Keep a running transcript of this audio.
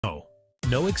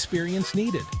No experience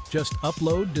needed. Just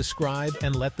upload, describe,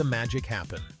 and let the magic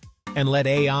happen. And let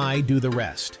AI do the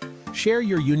rest. Share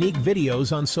your unique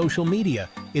videos on social media.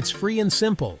 It's free and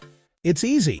simple. It's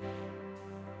easy.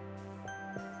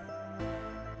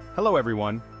 Hello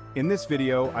everyone. In this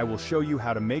video, I will show you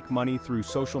how to make money through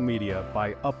social media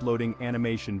by uploading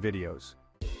animation videos.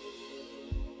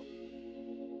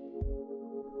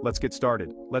 Let's get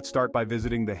started. Let's start by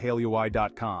visiting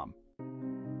thehailui.com.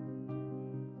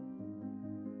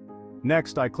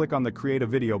 Next, I click on the Create a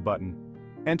Video button,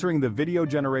 entering the video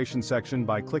generation section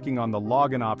by clicking on the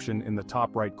Login option in the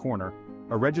top right corner.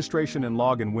 A registration and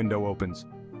login window opens.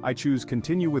 I choose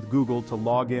Continue with Google to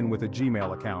log in with a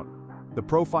Gmail account. The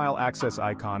profile access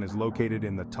icon is located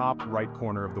in the top right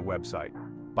corner of the website.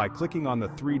 By clicking on the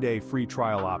 3-day free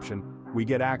trial option, we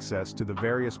get access to the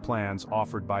various plans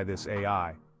offered by this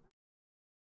AI.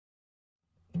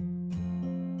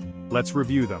 Let's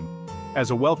review them.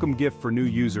 As a welcome gift for new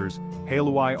users,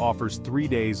 Hailui offers 3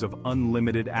 days of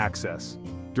unlimited access,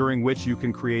 during which you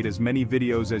can create as many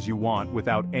videos as you want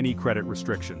without any credit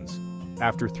restrictions.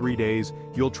 After 3 days,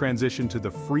 you'll transition to the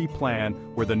free plan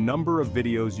where the number of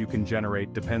videos you can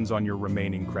generate depends on your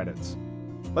remaining credits.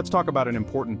 Let's talk about an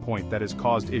important point that has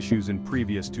caused issues in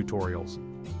previous tutorials.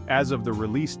 As of the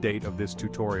release date of this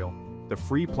tutorial, the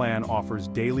free plan offers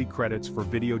daily credits for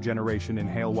video generation in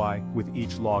Hailui with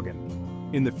each login.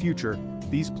 In the future,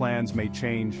 these plans may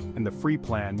change and the free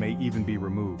plan may even be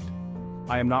removed.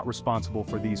 I am not responsible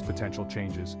for these potential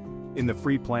changes. In the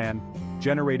free plan,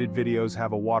 generated videos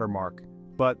have a watermark,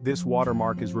 but this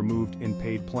watermark is removed in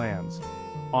paid plans.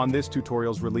 On this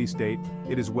tutorial's release date,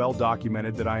 it is well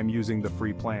documented that I am using the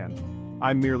free plan.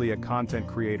 I'm merely a content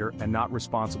creator and not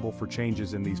responsible for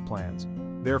changes in these plans.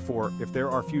 Therefore, if there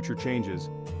are future changes,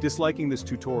 disliking this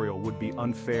tutorial would be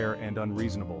unfair and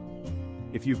unreasonable.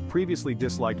 If you've previously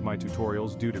disliked my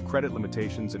tutorials due to credit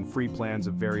limitations and free plans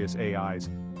of various AIs,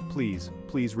 please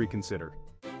reconsider.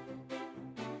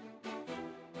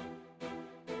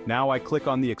 Now I click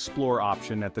on the Explore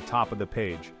option at the top of the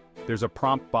page. There's a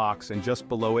prompt box and just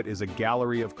below it is a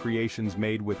gallery of creations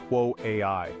made with Huo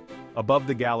AI. Above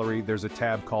the gallery there's a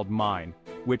tab called Mine,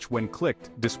 which when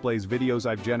clicked displays videos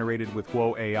I've generated with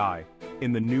Huo AI.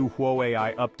 In the new Huo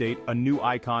AI update, a new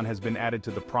icon has been added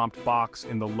to the prompt box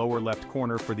in the lower left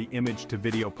corner for the image to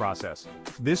video process.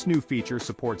 This new feature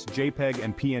supports JPEG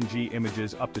and PNG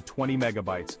images up to 20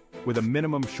 megabytes, with a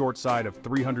minimum short side of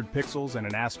 300 pixels and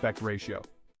an aspect ratio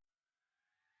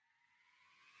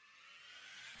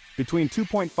between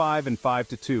 2.5 and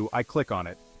 5:2. I click on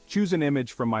it, choose an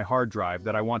image from my hard drive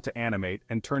that I want to animate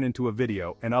and turn into a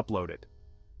video and upload it.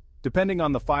 Depending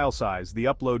on the file size, the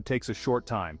upload takes a short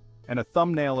time, and a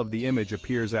thumbnail of the image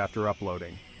appears after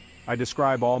uploading. I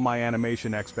describe all my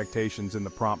animation expectations in the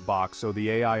prompt box so the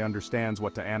AI understands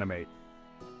what to animate.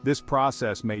 This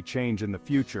process may change in the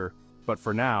future, but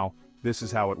for now, this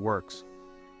is how it works.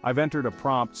 I've entered a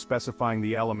prompt specifying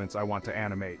the elements I want to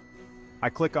animate. I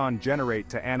click on Generate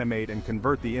to animate and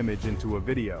convert the image into a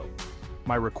video.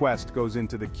 My request goes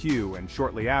into the queue and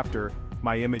shortly after,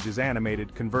 my image is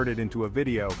animated, converted into a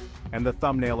video, and the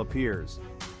thumbnail appears.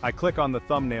 I click on the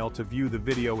thumbnail to view the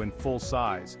video in full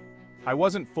size. I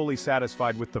wasn't fully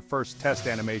satisfied with the first test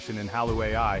animation in Hailui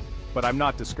AI, but I'm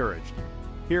not discouraged.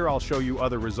 Here I'll show you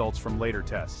other results from later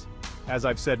tests. As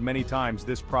I've said many times,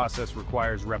 this process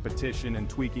requires repetition and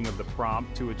tweaking of the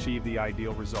prompt to achieve the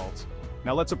ideal results.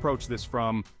 Now let's approach this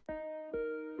from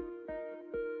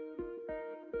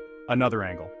another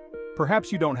angle.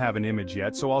 Perhaps you don't have an image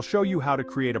yet, so I'll show you how to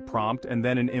create a prompt and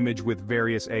then an image with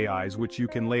various AIs which you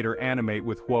can later animate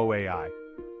with Huo AI.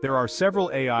 There are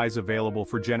several AIs available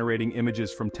for generating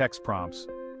images from text prompts.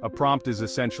 A prompt is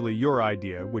essentially your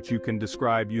idea, which you can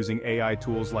describe using AI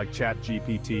tools like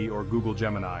ChatGPT or Google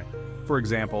Gemini. For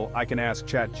example, I can ask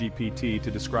ChatGPT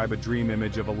to describe a dream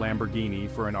image of a Lamborghini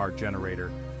for an art generator.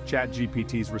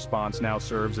 ChatGPT's response now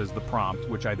serves as the prompt,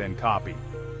 which I then copy.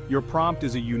 Your prompt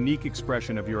is a unique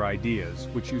expression of your ideas,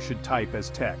 which you should type as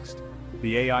text.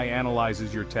 The AI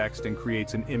analyzes your text and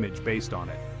creates an image based on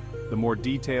it. The more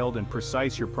detailed and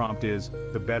precise your prompt is,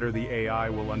 the better the AI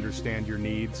will understand your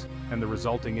needs, and the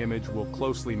resulting image will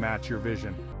closely match your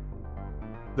vision.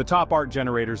 The top art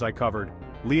generators I covered,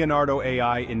 Leonardo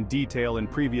AI in detail in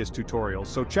previous tutorials,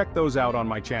 so check those out on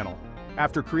my channel.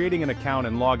 After creating an account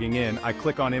and logging in, I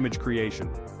click on Image Creation.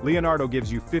 Leonardo gives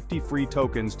you 50 free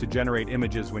tokens to generate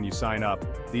images when you sign up.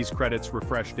 These credits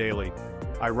refresh daily.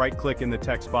 I right-click in the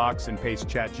text box and paste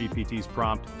ChatGPT's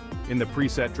prompt. In the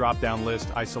preset drop-down list,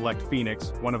 I select Phoenix,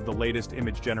 one of the latest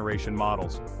image generation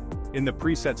models. In the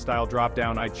preset style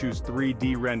dropdown, I choose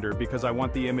 3D render because I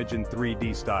want the image in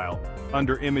 3D style.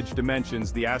 Under image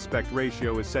dimensions, the aspect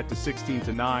ratio is set to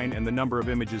 16:9 and the number of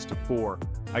images to 4.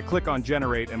 I click on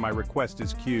generate and my request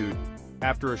is queued.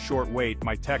 After a short wait,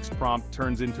 my text prompt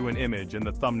turns into an image and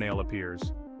the thumbnail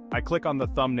appears. I click on the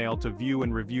thumbnail to view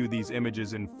and review these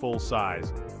images in full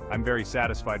size. I'm very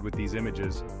satisfied with these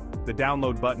images. The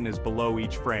download button is below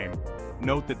each frame.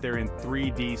 Note that they're in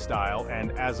 3D style,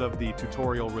 and as of the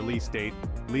tutorial release date,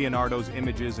 Leonardo's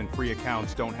images and free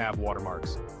accounts don't have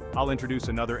watermarks. I'll introduce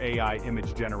another AI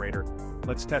image generator.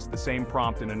 Let's test the same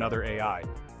prompt in another AI.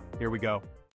 Here we go.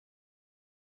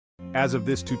 As of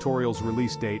this tutorial's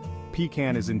release date,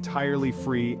 Pecan is entirely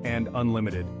free and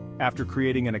unlimited. After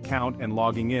creating an account and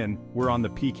logging in, we're on the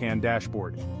Pecan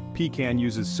dashboard. Pecan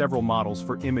uses several models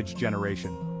for image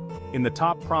generation. In the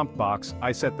top prompt box,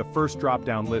 I set the first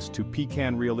drop-down list to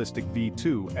Pecan Realistic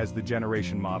V2 as the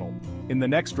generation model. In the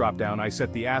next drop-down, I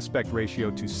set the aspect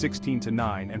ratio to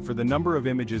 16:9, and for the number of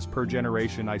images per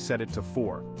generation, I set it to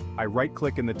 4. I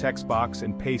right-click in the text box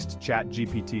and paste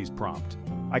ChatGPT's prompt.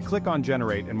 I click on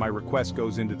generate and my request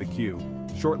goes into the queue.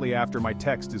 Shortly after, my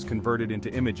text is converted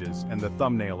into images and the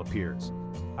thumbnail appears.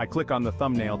 I click on the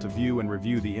thumbnail to view and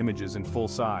review the images in full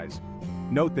size.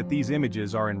 Note that these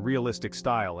images are in realistic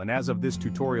style, and as of this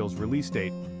tutorial's release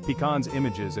date, Pecan's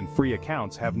images and free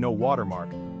accounts have no watermark.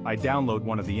 I download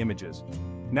one of the images.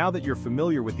 Now that you're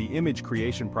familiar with the image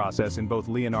creation process in both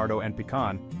Leonardo and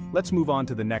Pecan, let's move on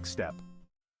to the next step.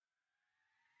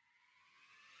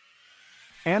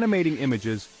 Animating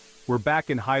images, we're back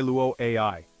in Hailuo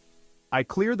AI. I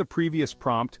clear the previous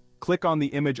prompt, click on the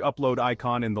image upload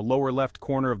icon in the lower left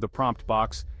corner of the prompt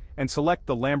box, and select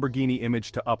the Lamborghini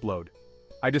image to upload.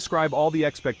 I describe all the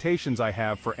expectations I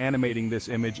have for animating this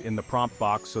image in the prompt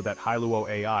box so that Hailuo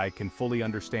AI can fully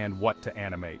understand what to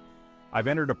animate. I've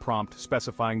entered a prompt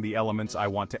specifying the elements I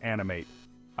want to animate.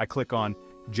 I click on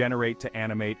Generate to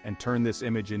animate and turn this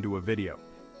image into a video.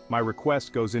 My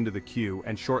request goes into the queue,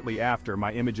 and shortly after,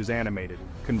 my image is animated,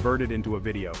 converted into a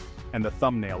video, and the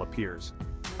thumbnail appears.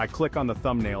 I click on the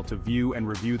thumbnail to view and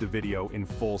review the video in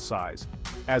full size.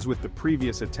 As with the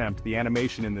previous attempt, the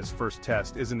animation in this first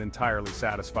test isn't entirely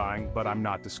satisfying, but I'm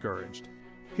not discouraged.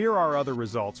 Here are other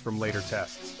results from later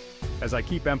tests. As I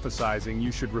keep emphasizing,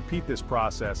 you should repeat this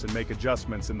process and make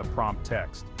adjustments in the prompt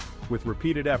text. With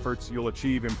repeated efforts, you'll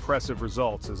achieve impressive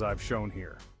results as I've shown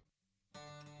here.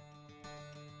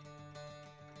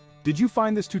 Did you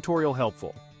find this tutorial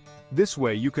helpful? This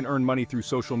way you can earn money through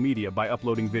social media by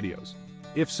uploading videos.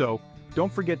 If so,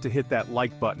 don't forget to hit that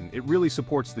like button, it really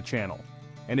supports the channel.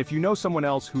 And if you know someone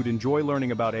else who'd enjoy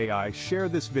learning about AI, share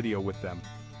this video with them.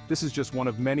 This is just one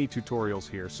of many tutorials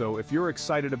here, so if you're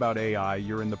excited about AI,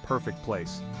 you're in the perfect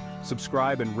place.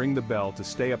 Subscribe and ring the bell to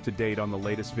stay up to date on the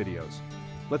latest videos.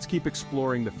 Let's keep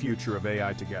exploring the future of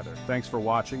AI together. Thanks for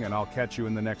watching, and I'll catch you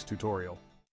in the next tutorial.